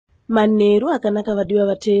Manheru akanaka vadiwa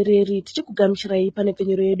vateereri, tichikugamuchirai pane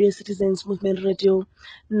penyero yedu yeCitizens Movement Radio.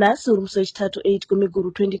 Nhasi uri musi wechitatu 8 Gumiguru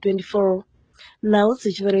 2024. Nhau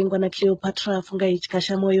dzichiverengwa naCleopatra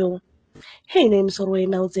Fungaitya Moyo. Hei nemusoro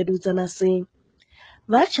wenhau dzedu dzanhasi.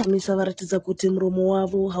 VaChamisa varatidza kuti muromo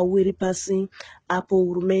wavo hauwiri pasi apo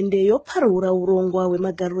hurumende yoparura urongwa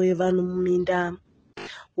hwemagariro evanhu muminda.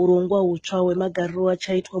 Urongwa hutsva hwemagariro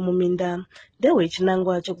achaitwa muminda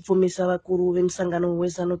ndehwechinangwa chekupfumisa vakuru vemusangano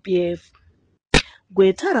weZANU-PF.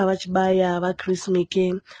 Gweta ravachibaya vaChris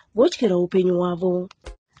Mike votyera upenyu hwavo.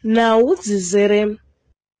 Nhau dzizere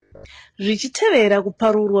zvichitevera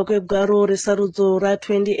kuparurwa kwegwaro resarudzo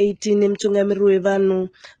ra2018 nemutungamiriri wevanhu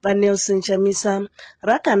vaNelson Chamisa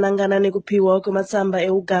rakanangana nekupiwa kwematsamba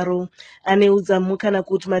eugaro aneudzamu kana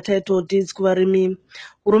kuti matitle deeds kuvarimi.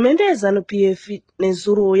 Hurumende yeZANU-PF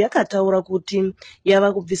neZulu yakataura kuti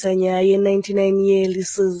yava kubvisa nyaya ye99 year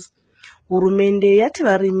leases. Hurumende yati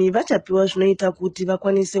varimi vachapiwa zvinoita kuti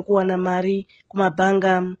vakwanise kuwana mari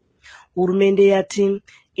kumabhanga. Hurumende yati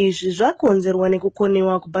izvi zvakonzerwa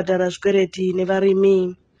nekukonewa kubhadhara zvikwereti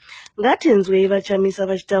nevarimi. Ngatinzwei VaChamisa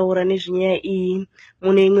vachitaura nezvenyaya iyi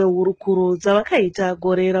mune imwe hurukuro dzavakaita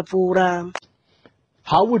gore rapfuura.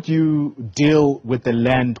 How would you deal with the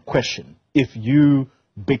land question if you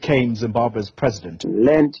became Zimbabwe's president?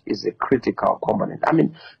 Land is a critical component. I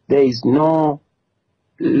mean, there is no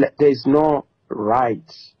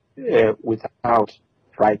right without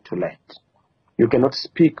right to land. You cannot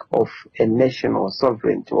speak of a nation or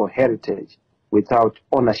sovereignty or heritage without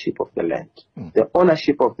ownership of the land. The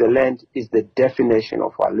ownership of the land is the definition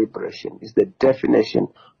of our liberation, is the definition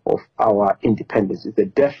of our independence, is the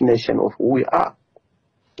definition of who we are.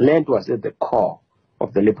 Land was at the core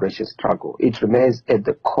of the liberation struggle. It remains at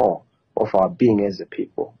the core of our being as a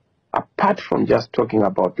people. Apart from just talking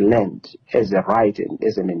about land as a right and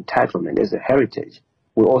as an entitlement, as a heritage,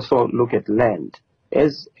 we also look at land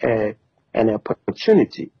as an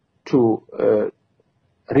opportunity to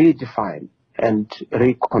redefine and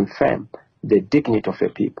reconfirm the dignity of a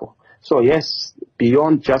people. So yes,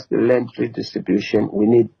 beyond just the land redistribution, we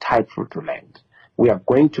need title to land. We are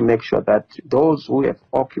going to make sure that those who have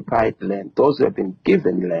occupied land, those who have been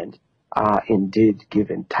given land, are indeed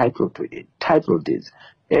given title to it, title deeds.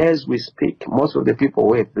 As we speak, most of the people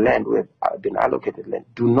who have land, who have been allocated land,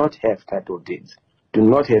 do not have title deeds, do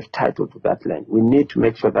not have title to that land. We need to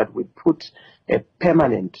make sure that we put a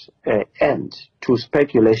permanent end to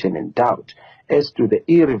speculation and doubt as to the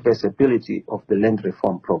irreversibility of the land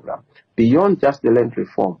reform program. Beyond just the land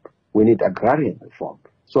reform, we need agrarian reform.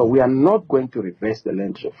 So we are not going to reverse the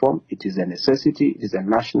land reform. It is a necessity, it is a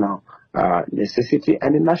national necessity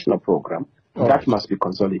and a national program. That must be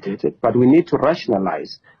consolidated. But we need to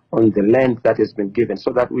rationalize on the land that has been given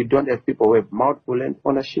so that we don't have people who have multiple land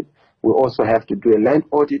ownership. We also have to do a land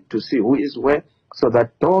audit to see who is where, so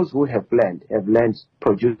that those who have land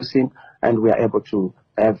producing, and we are able to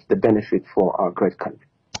have the benefit for our great country.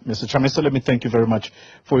 Mr. Chamisa, let me thank you very much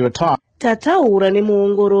for your time. Tataura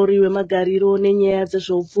nemuongorori wemagariro nenyaya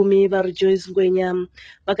dzezveupfumi vaRejoice Ngwenya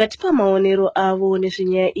vakatipa maonero avo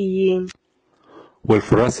nezvenyaya iyi. Well,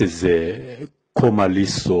 for us as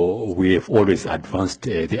Komaliso, we have always advanced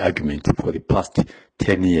the argument for the past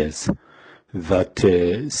 10 years that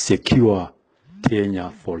secure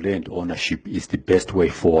tenure for land ownership is the best way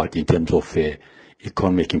forward in terms of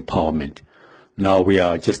economic empowerment. Now we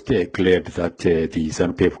are just glad that the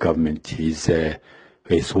ZANU-PF government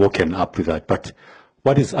is woken up to that. But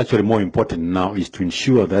what is actually more important now is to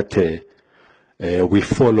ensure that we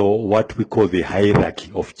follow what we call the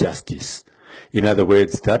hierarchy of justice. In other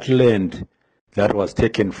words, that land that was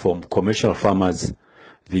taken from commercial farmers,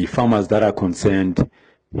 the farmers that are concerned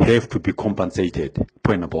have to be compensated,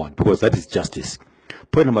 point number one, because that is justice.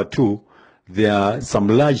 Point number two, there are some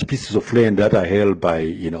large pieces of land that are held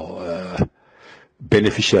by,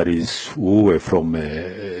 beneficiaries who were from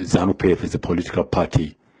ZANU-PF as a political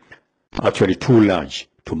party, actually too large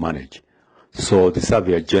to manage. So the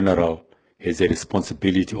Surveyor General has a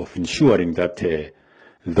responsibility of ensuring that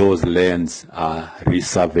those lands are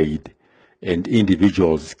resurveyed and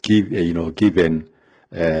individuals given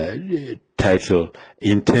title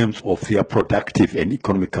in terms of their productive and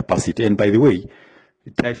economic capacity. And by the way,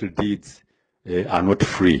 title deeds are not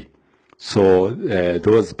free. So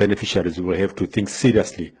those beneficiaries will have to think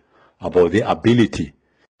seriously about the ability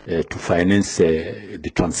to finance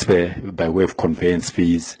the transfer by way of conveyance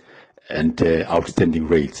fees and outstanding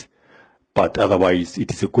rates. But otherwise,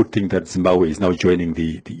 it is a good thing that Zimbabwe is now joining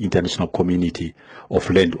the international community of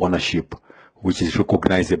land ownership, which is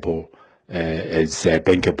recognizable as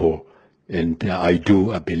bankable. And I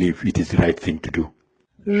believe it is the right thing to do.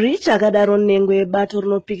 Richakadaro Nengwe bato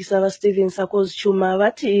rinopikisa vaStephen Sako's Chuma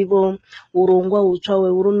vati ivo urongwa hutsva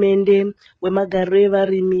hwehurumende hwemagariro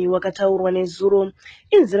evarimi hwakataurwa neZuro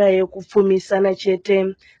inzira yekupfumisana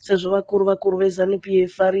chete sezvo vakuru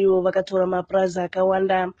veZANU-PF varivo vakatora mapurazi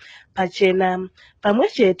akawanda pachena pamwe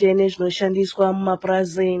chete nezvinoshandiswa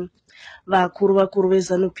mumapurazi. Vakuru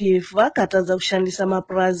veZANU-PF vakatadza kushandisa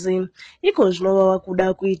mapurazi iko zvinova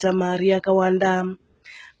kuda kuita mari yakawanda.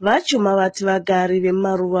 VaChuma vati vagari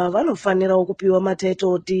vemumaruva vanofanirawo kupiwa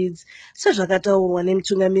matitle deeds sezvakataurwa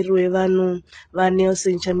nemutungamiriri wevanhu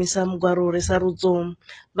vaNelson Chamisa mugwaro resarudzo.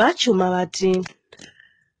 VaChuma vati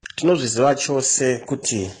tinozviziva chose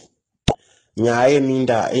kuti nyaya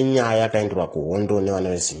yeminda inyaya yakaenderwa kuhondo nevana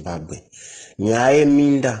veZimbabwe. Nyaya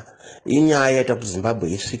yeminda inyaya yaita kuti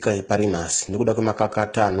Zimbabwe isvika pari nhasi nekuda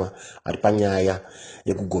kwemakakatanwa ari panyaya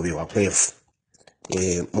yekugoverwa kwevhu.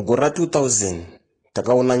 Mugore ra2000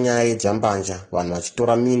 takaona nyaya yejambanja vanhu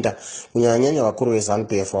vachitora minda kunyanya vakuru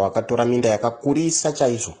veZANU-PF vakatora minda yakakurisa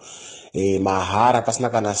chaizvo mahara pasina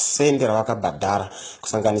kana sende ravakabhadhara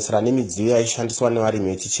kusanganisira nemidziyo yaishandiswa nevarimi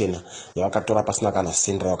vechichena yavakatora pasina kana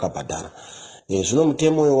sende ravakabhadhara. Zvino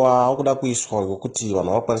mutemo wakuda kuiswa wekuti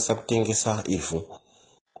vanhu vakwanisa kutengesa ivhu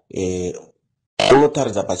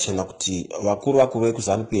unotaridza pachena kuti vakuru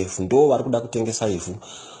vekuZANU-PF ndo vari kuda kutengesa ivhu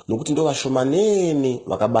nokuti ndo vashomanene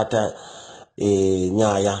vakabata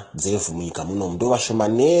nyaya dzevhu munyika muno, ndo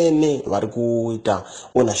vashomanene vari kuita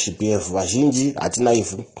ownership yevhu. Vazhinji hatina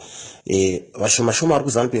ivhu. Vashoma vari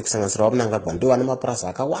kuZANU-PF kusanganisira vamunangagwa ndo vane mapurazi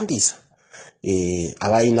akawandisa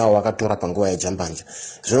avainawo vakatora panguva yejambanja.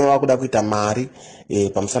 Zvino vakuda kuita mari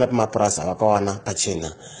pamusana pemapurazi avakawana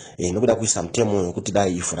pachena nekuda kuisa mutemo wekuti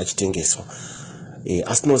dai ivhu rachitengeswa.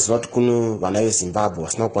 Asi tinoziva kuti kune vana veZimbabwe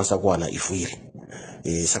vasina kukwanisa kuwana ivhu iri.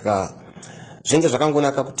 Saka zvinenge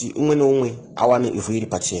zvakangonaka kuti umwe neumwe awane ivhu iri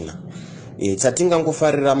pachena.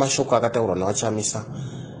 Chatingangofarira mashoko akataurwa navaChamisa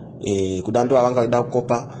kuda ndo vangada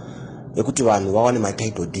kukopa ekuti vanhu vawane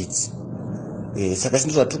matitle deeds. Saka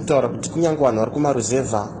zvinhu zvatiri kutaura kuti kunyange vanhu vari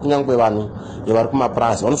kumaruzevha, kunyange vanhu vari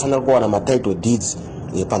kumapurazi vanofanira kuwana matitle deeds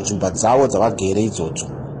panzvimbo dzavo dzavagere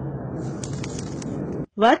idzodzo.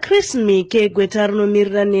 VaChris Mike gweta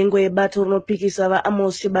rinomirira nhengo yebato rinopikisa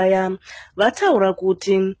vaAmos Chibaya vataura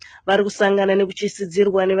kuti vari kusangana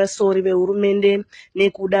nekuchisidzirwa nevasori vehurumende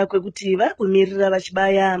nekuda kwekuti vari kumirira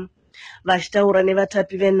vaChibaya. Vachitaura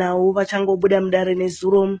nevatapi venhau vachangobuda mudare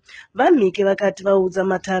neZuro, vaMike vakati vaudza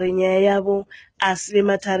matare nyaya yavo asi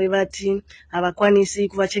vematare vati havakwanisi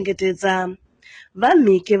kuvachengetedza.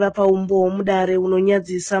 VaMike vapa umbo mudare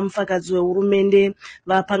unonyadzisa mufakadzi wehurumende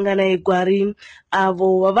vapangana egwari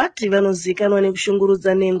avo vavati vanozikanwa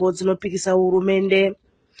nekushungurudza nhengo dzinopikisa hurumende.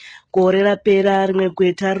 Gore rapera rimwe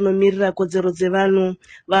gweta rinomirira kodzero dzevanhu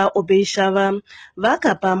vaObeishava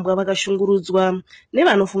vakapambwa vakashungurudzwa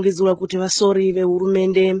nevanofungidzirwa kuti vasori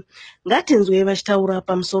vehurumende. Ngatinzwe vachitaura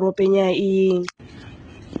pamusoro penyaya iyi.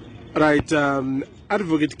 Right,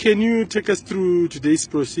 Advocate, can you take us through today's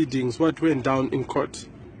proceedings? What went down in court?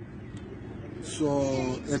 So,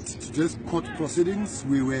 at today's court proceedings,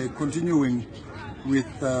 we were continuing with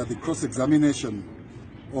the cross-examination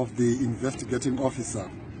of the investigating officer,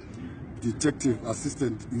 Detective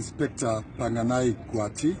Assistant Inspector Panganai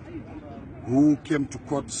Kuti, who came to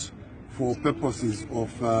court for purposes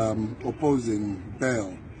of opposing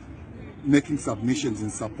bail, making submissions in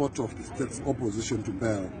support of the state's opposition to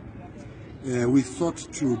bail. We sought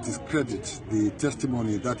to discredit the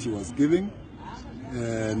testimony that he was giving,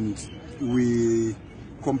 and we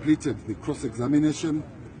completed the cross-examination,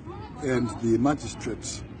 and the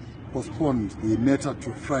magistrate postponed the matter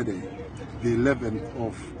to Friday, the 11th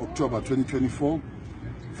of October 2024,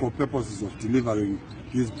 for purposes of delivering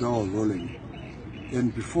his bail ruling.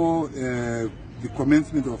 And before the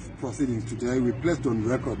commencement of proceedings today, we placed on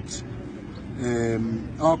record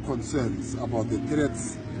our concerns about the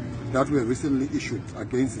threats that were recently issued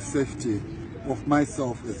against the safety of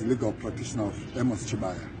myself as a legal practitioner of Amos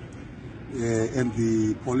Chibaya. And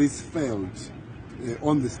the police failed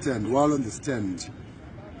on the stand, while on the stand,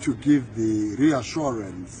 to give the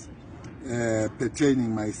reassurance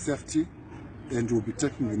pertaining my safety, and will be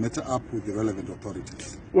taking the matter up with the relevant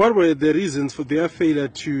authorities. What were the reasons for their failure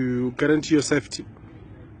to guarantee your safety?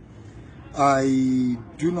 I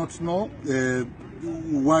do not know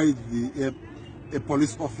why a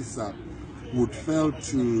police officer would fail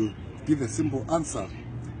to give a simple answer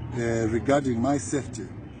regarding my safety.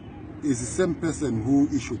 It's the same person who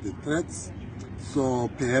issued the threats, so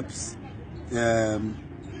perhaps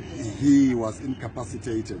he was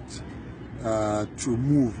incapacitated to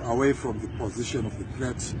move away from the position of the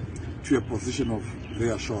threat to a position of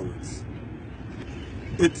reassurance.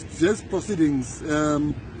 At today's proceedings,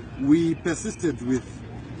 we persisted with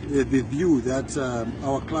the view that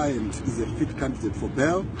our client is a fit candidate for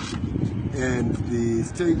bail, and the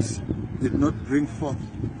state did not bring forth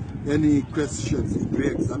any questions in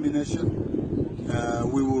re-examination.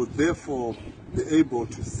 We will therefore be able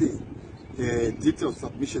to see detailed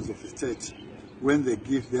submissions of the state when they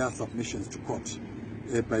give their submissions to court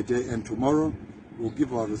by day, and tomorrow we'll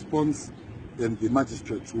give our response, and the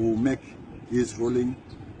magistrate will make his ruling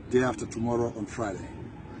day after tomorrow on Friday.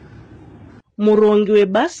 Murongi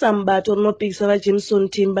webasa mubato rinopikisa vaJameson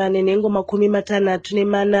Timba nenhengo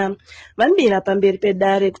 64 vamira pamberi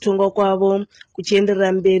pedare kutongwa kwavo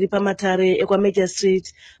kuchienderera mberi pamatare ekwaMajor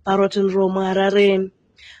Street paRotten Harare.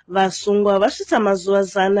 Vasungwa vasvitsa mazuva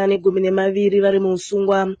 112 vari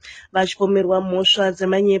muusungwa vachipomerwa mhosva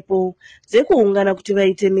dzemanyepo dzekuungana kuti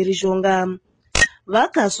vaite mhirizhonga.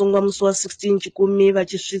 Vakasungwa musi wa16 Chikumi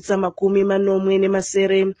vachisvitsa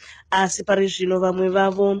 40 asi pari zvino vamwe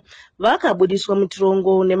vavo vakabudiswa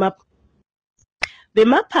mutirongo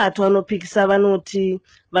vemapato anopikisa vanoti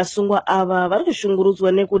vasungwa ava vari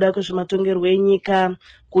kushungurudzwa nekuda kwezvematongerwo enyika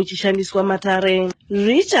kuchishandiswa matare.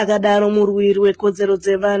 Zvichakadaro murwiri wekodzero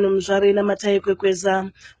dzevanhu muzvare naMatai Kwekweza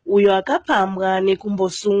uyo akapambwa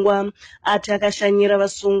nekumbosungwa ati akashanyira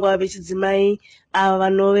vasungwa vechidzimai ava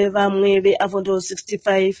vanove vamwe veAvondale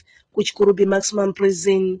 65 kuchikurubi maximum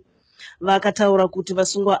prison. Vakataura kuti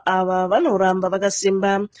vasungwa ava vanoramba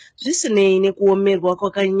vakasimba zvisinei nekuomerwa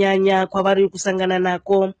kwakanyanya kwavari kusangana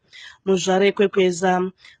nako. Muzvare Kwekweza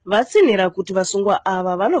vatsinhira kuti vasungwa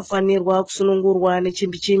ava vanofanirwa kusunungurwa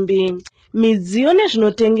nechimbi-chimbi. Midziyo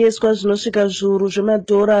nezvinotengeswa zvinosvika zviuru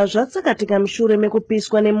zvemadhora zvatsakatika mushure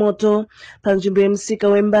mekupiswa nemoto panzvimbo yemusika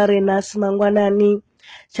weMbare nhasi mangwanani.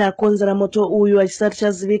 Chakonzera moto uyu achisati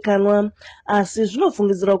chazivikanwa, asi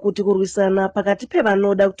zvinofungidzirwa kuti kurwisana pakati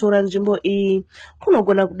pevanoda kutora nzvimbo iyi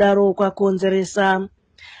kunogona kudaro kwakonzeresa.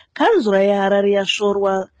 Kanzura yeHarare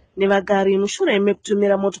yashorwa nevagari mushure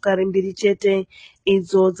mekutumira motokari 2 chete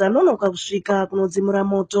idzo dzanonoka kusvika kunodzimura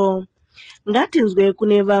moto. Ngatinzwe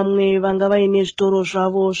kune vamwe vanga vaine zvitoro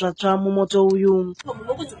zvavo zvatsva mumoto uyu.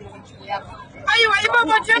 Aiwa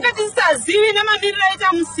ipapo tinenge tisazivi nemamiriro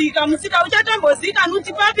aita musika uchatombozikanwa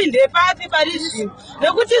kuti papi ndepapi pari zvino,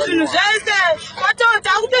 nekuti zvinhu zvese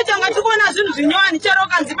takutotanga tikuona zvinhu zvinyowani chero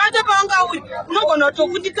kanzi bata paunga uri unogona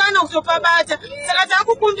kutokundikana kutopabata. Saka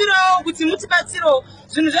takukumbirawo kuti mutibatsirewo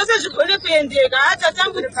zvinhu zvose zvigone kuendeka.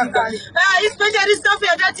 Tatambudzika especially staff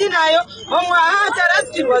yatatinayo vamwe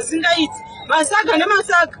tarasikirwa zingaiti masaga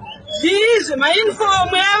nemasaga zvizve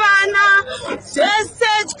mainifomu yevana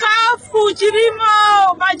zvese chikafu chirimo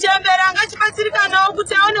machembera angachibatsirikanawo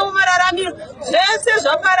kuti aonewo mararamiro zvese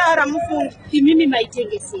zvaparara mufundo. Imimi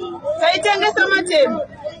maitengesei? Taitengesa matemo.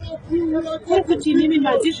 Kuri kuti imimi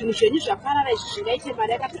madzi zvinhu zvenyu zvaparara izvi zvingaite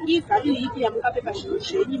mari yakati ivhalu ipi yamungapepa zvinhu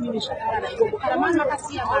zvenyu imimi zvaparara ikombo kana mari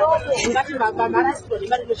makasiya mari ungati marasirwa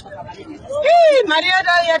nemari inochakaparara? Mari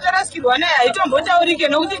yatarasikirwa nayo haitombotaurike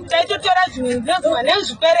nokuti taitotora zvinhu ndezuva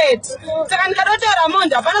nezvikwereti. Saka ndikatotaura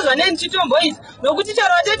munhu hapana zvanei ndichitomboita nokuti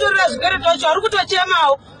chero wataitorera zvikwereti wacho vari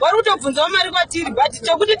kutochemawo vari kutobvunzawo mari kwatiri but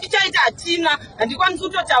chekuti tichaita hatina handikwanisi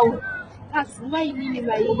kutotaura. Pazuva imini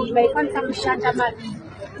maikwanisa kushanda mari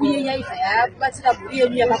uye yaibva yabatsira mhuri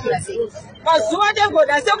yenyu yakakura sei? Pazuva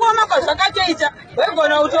tegona sekuoma kwazvakatoita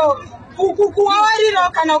waigona kuwawarirawo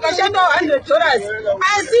kana ukashandawo $100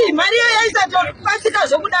 asi mari iyo yaisatokasika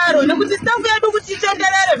zvokudaro nekuti stafu yedu kuti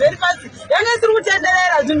itenderere very fast yanga isiri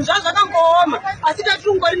kutenderera zvinhu zvazvakangooma asi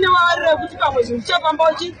tatungori newawariro yekuti pamwe zvinhu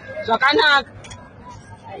zvichafambawo zvakanaka.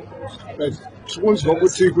 Tikunzwa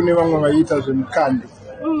kuti kune vamwe vaiita zvemukando.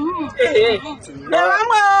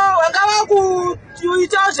 Nevamwe vangava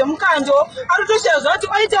kuitawo zvemukando ari kutoshaizva kuti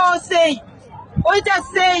oita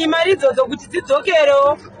sei mari idzodzo kuti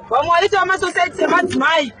dzidzokerewo. Vamwe vaitawo masosaitis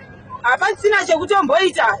emadzimai hapasina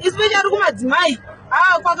chekutomboita especially kumadzimai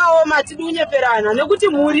kwakaoma tidunyeperana nekuti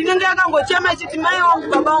mhuri inenge yakangochema ichiti mai wangu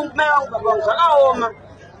baba wangu mai wangu baba wangu zvakaoma.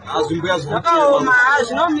 Zvakaoma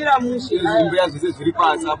zvinomira mushe. Zvimbuya zvese zviri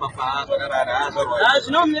pasi apa zvakarara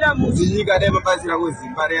zvinomira mushe. Nyika dai mabatsira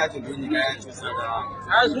kuZimbabwe yacho ndo nyika yacho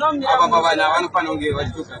saka zvinomira mushe. Apa vana vanofanira kunge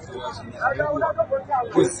vachitogadzirwa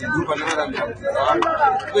kuZimbabwe panoramira kuti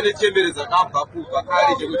kune chembere dzakabva kubva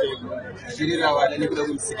kare chekuti zvirira vana nekuda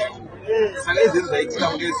kwemisika. Saka izvezvi zvaitika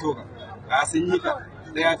kungetsoka asi nyika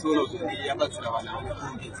dai yatoona kuti yabatsira vana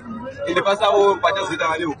vanokurungidza ende pasawo pachazoita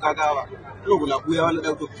vane ukakava ndogona kuuya vanoda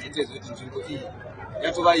kutobvite zvoti nzvimbo iyi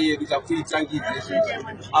yatova yedu takuitangidze zviti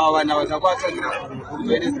ava vana vatakwatangira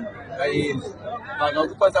kuruveredza vaende vanhu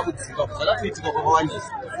vakukwanisa kudzimba zvakatoitika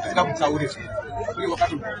kwakawandisa atingakutaure zvedu uye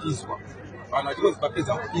wakatobviswa vanhu vachikozi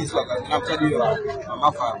papedza kupiswa kana kuchadiwe vanhu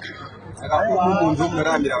vamafaro saka umunhu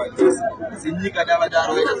munoramira vadzisi senyika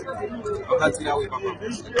davadaro vakatsira wepapa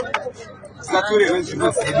tisatorerwe nzvimbo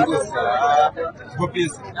dzedu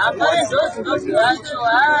kopesa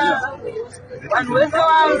vanhu vese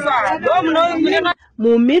vafa ndo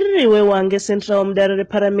mumiriri wewange central mudare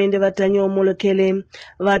reparamende vatanyo mulokele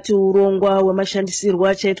vati urongwa hwemashandisirwo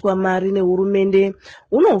achaitwa mari nehurumende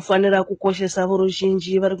unofanira kukoshesa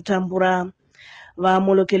voruzhinji vari kutambura.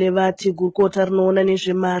 Vamulokele vati gurukota rinoona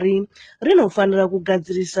nezvemari rinofanira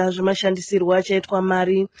kugadzirisa zvemashandisirwo achaitwa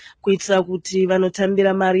mari kuitira kuti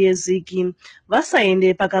vanotambira mari yeziki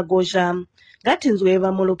vasaende pakagozha. Ngatinzwe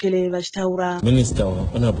vamulokele vachitaura.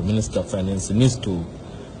 Honorable Minister of Finance needs to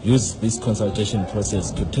use this consultation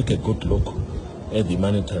process to take a good look at the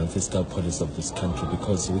monetary and fiscal policy of this country,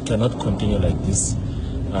 because we cannot continue like this,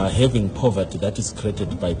 having poverty that is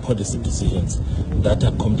created by policy decisions that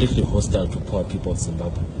are completely hostile to poor people of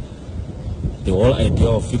Zimbabwe. The whole idea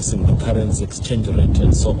of fixing the currency exchange rate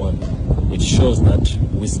and so on, it shows that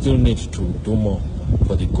we still need to do more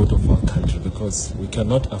for the good of our country, because we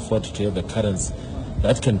cannot afford to have a currency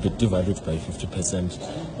that can be devalued by 50%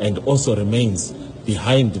 and also remains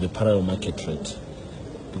behind the parallel market rate.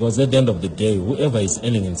 Because at the end of the day, whoever is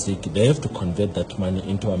earning in ZiK, they have to convert that money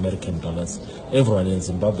into American dollars. Everyone in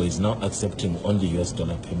Zimbabwe is now accepting only US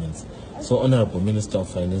dollar payments. So, Honorable Minister of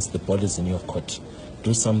Finance, the ball is in your court.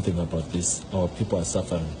 Do something about this. Our people are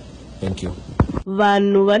suffering. Thank you.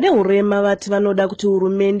 Vanhu vane urema vati vanoda kuti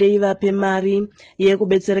hurumende ivape mari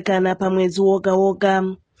yekubetserekana pamwedzi woga woga.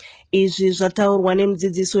 Izvi zvataurwa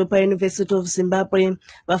nemudzidzisi wepaUniversity of Zimbabwe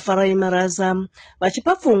Vafarai Maraza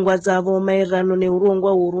vachipa pfungwa dzavo maererano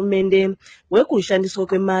neurongwa hwehurumende hwekushandiswa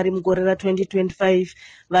kwemari mugore ra2025,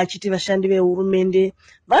 vachiti vashandi vehurumende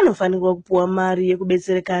vanofanirwa kupuwa mari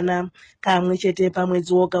yekubetserekana kamwe chete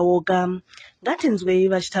pamwedzi woga woga. Ngatinzwei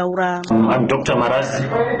vachitaura. I'm Dr. Marazi.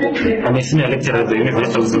 I'm a senior lecturer at the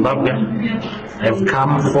University of Zimbabwe. I've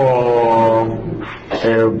come for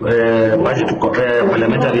budget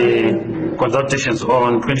parliamentary consultations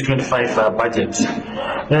on 2025 budget.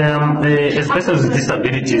 As persons with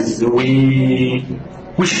disabilities, we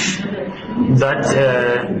wish that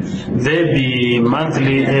there be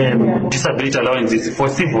monthly disability allowances for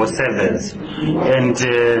civil servants and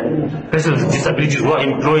persons with disabilities who are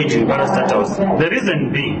employed in parastatals. The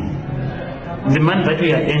reason being, the money that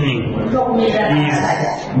we are earning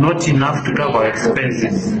is not enough to cover our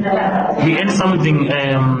expenses. We earn something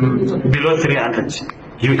below 300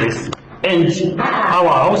 US. And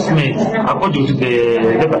our housemates, according to the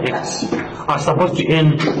Labour Act, are supposed to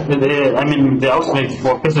earn, the housemates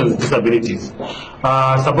for persons with disabilities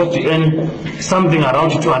are supposed to earn something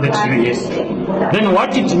around 200 US. Then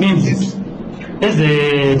what it means is, as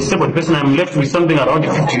a disabled person, I'm left with something around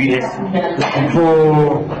 50 US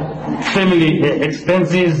for family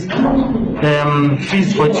expenses,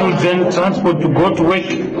 fees for children, transport to go to work,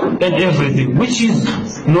 and everything, which is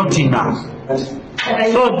not enough.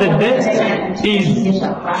 So the best is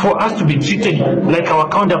for us to be treated like our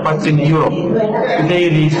counterparts in Europe. They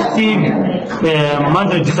receive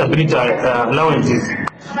monthly disability allowances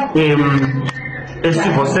as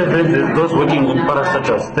civil servants, those working in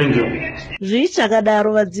parastatals. Thank you.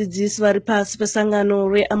 Zvichakadaro vadzidzisi vari pasi pesangano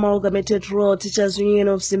reAmalgamated Rural Teachers Union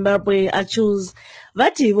of Zimbabwe ACHUZ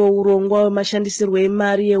vativo urongwa hwemashandisirwo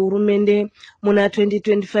emari yehurumende muna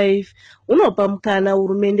 2025 unopa mukana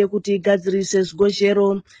hurumende kuti igadzirise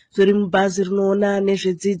zvigoshero zviri mubhazi rinoona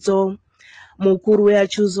nezvedzidzo. Mukuru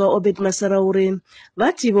weACHUZ Obed Masaraure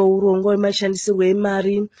vativo urongwa hwemashandisirwo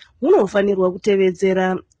emari unofanirwa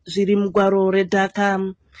kutevedzera zviri mugwaro redhaka.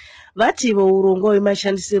 Vativo urongwa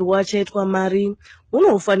hwemashandisirwo achaitwa mari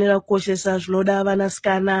unofanira kukoshesa zvinoda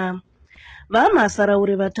vanasikana.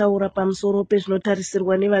 VaMasaraure vataura pamusoro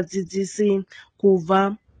pezvinotarisirwa nevadzidzisi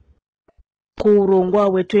kubva kuurongwa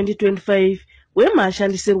hwe2025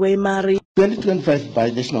 hwemashandisirwo emari.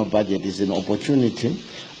 2025 national budget is an opportunity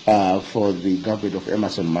for the government of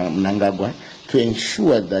Emerson Mnangagwa to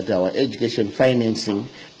ensure that our education financing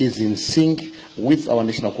is in sync with our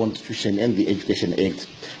national constitution and the Education Act.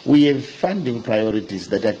 We have funding priorities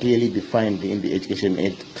that are clearly defined in the Education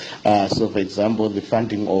Act. So, for example, the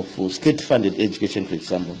funding of state-funded education, for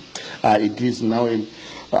example. It is now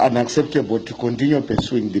unacceptable to continue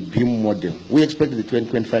pursuing the BEAM model. We expect the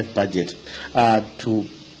 2025 budget to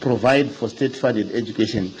provide for state-funded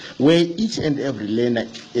education, where each and every learner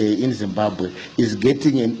in Zimbabwe is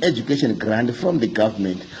getting an education grant from the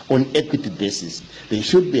government on equity basis. There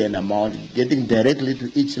should be an amount getting directly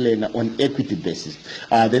to each learner on equity basis.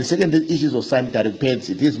 Then second, the issues of sanitary pads,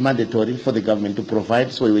 it is mandatory for the government to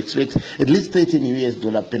provide, so we expect at least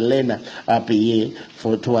 $13 per learner per year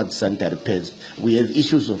towards sanitary pads. We have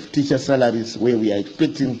issues of teacher salaries, where we are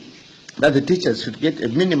expecting that the teachers should get a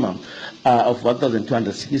minimum of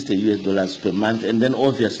 $1,260 per month, and then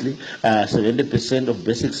obviously 70% of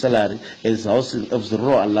basic salary is housing of the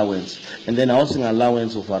raw allowance, and then housing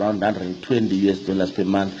allowance of around $120 per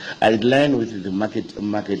month, in line with the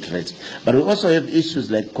market rates. But we also have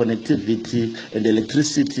issues like connectivity and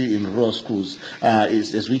electricity in rural schools,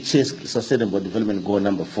 as we chase Sustainable Development Goal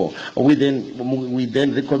number 4. We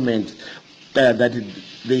then recommend that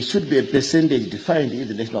there should be a percentage defined in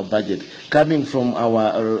the national budget coming from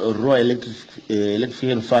our raw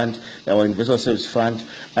electrification fund, our investment service fund,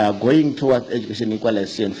 going toward education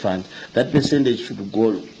equalization fund. That percentage should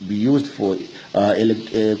be used for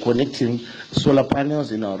connecting solar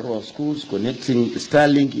panels in our rural schools, connecting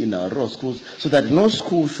Starlink in our rural schools, so that no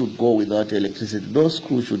school should go without electricity, no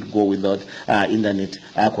school should go without internet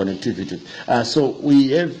connectivity. So we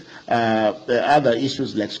have other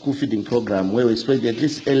issues like school feeding program, where we expect at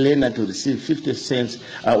least a learner to receive 50 cents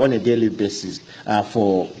on a daily basis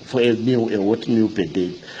for a hot meal per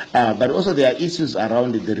day. But also there are issues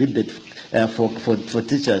around the rebate for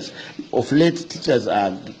teachers. Of late, teachers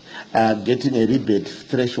are getting a rebate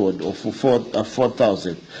threshold of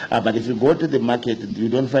 4,000. But if you go to the market, you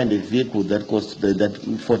don't find a vehicle that costs that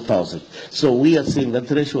 4,000. So we are saying that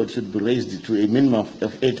threshold should be raised to a minimum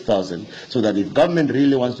of 8,000, so that if government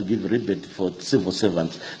really wants to give rebate for civil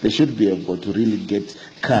servants, they should be able to really get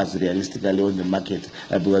cars realistically on the market,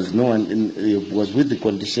 because no one was with the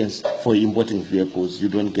conditions for importing vehicles, you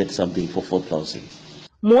don't get something for 4,000.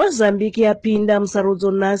 Mozambique yapinda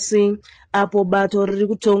musarudzo nhasi apo bato riri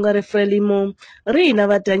kutonga reFrelimo riina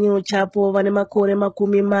vatanyiwo chapo vane makore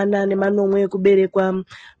 40 ekuberekwa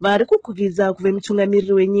vari kukwikwiza kuve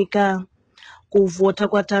mutungamiriri wenyika. Kuvhota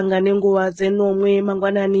kwatanga nenguva dze9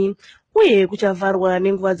 mangwanani uye kuchavharwa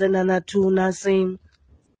nenguva dze6 nhasi.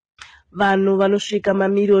 Vanhu vanosvika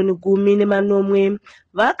mamiliyoni 10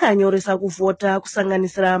 vakanyoresa kuvhota,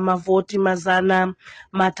 kusanganisira mavhoti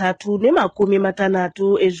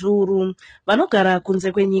 360 ezviuru vanogara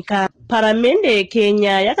kunze kwenyika. Paramende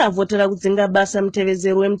yeKenya yakavhotera kudzinga basa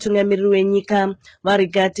mutevezero wemutungamiriri wenyika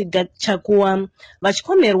Rigathi Gachagua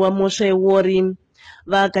vachipomerwa mhosva yeWori.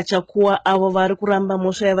 VaGachagua avo vari kuramba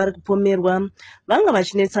mhosva yavari kupomerwa vanga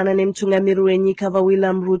vachinetsana nemutungamiriri wenyika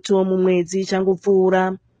William Ruto mumwedzi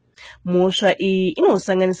changopfuura. Mhosva iyi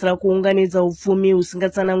inosanganisira kuunganidza upfumi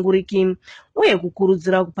husingatsananguriki uye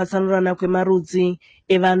kukurudzira kupatsanurana kwemarudzi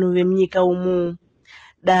evanhu vemunyika umu.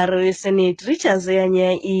 Dare reSenate richazeya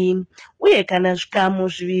nyaya iyi, uye kana zvikamu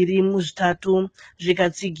 2 muzvitatu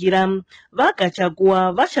zvikatsigira,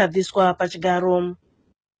 vaGachagua vachabviswa pachigaro.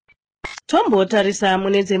 Tombotarisa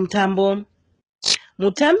mune dzemutambo.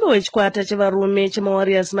 Mutambi wechikwata chevarume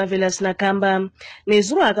chemaWarriors Marvelous Nakamba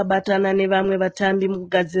nezuro akabatana nevamwe vatambi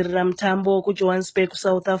mukugadzirira mutambo kuJohannesburg,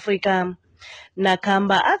 South Africa.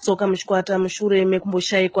 Nakamba adzoka muchikwata mushure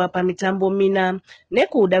mekumboshayikwa pamitambo 4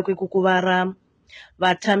 nekuda kwekukuvara.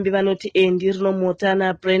 Vatambi vanoti Andy Rinomhota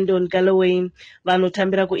naBrandon Galloway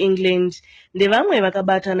vanotambira kuEngland ndevamwe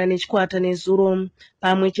vakabatana nechikwata nezuro,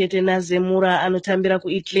 pamwe chete naZemura anotambira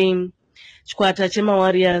kuItaly. Chikwata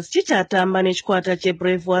chemaWarriors chichatamba nechikwata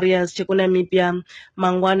cheBrave Warriors chekuNamibia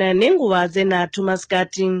mangwana nenguva dze3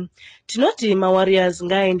 masikati. Tinoti maWarriors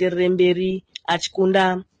ngaaenderere mberi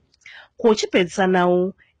achikunda.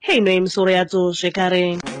 Kuchipedzisanawo heino yemisoro yadzo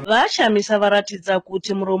zvekare. VaChamisa varatidza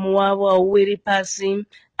kuti muromo wavo hauwiri pasi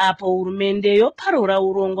apo hurumende yoparura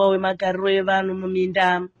urongwa hwemagariro evanhu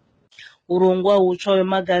muminda. Urongwa hutsva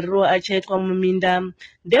hwemagariro achaitwa muminda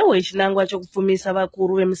ndehwechinangwa chokupfumisa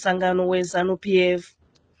vakuru vemusangano weZanu-PF.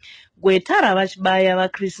 Gweta ravachibaya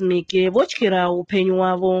vaChris Mike votyira upenyu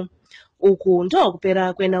hwavo. Uku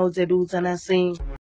ndokupera kwenhau dzedu dzanhasi.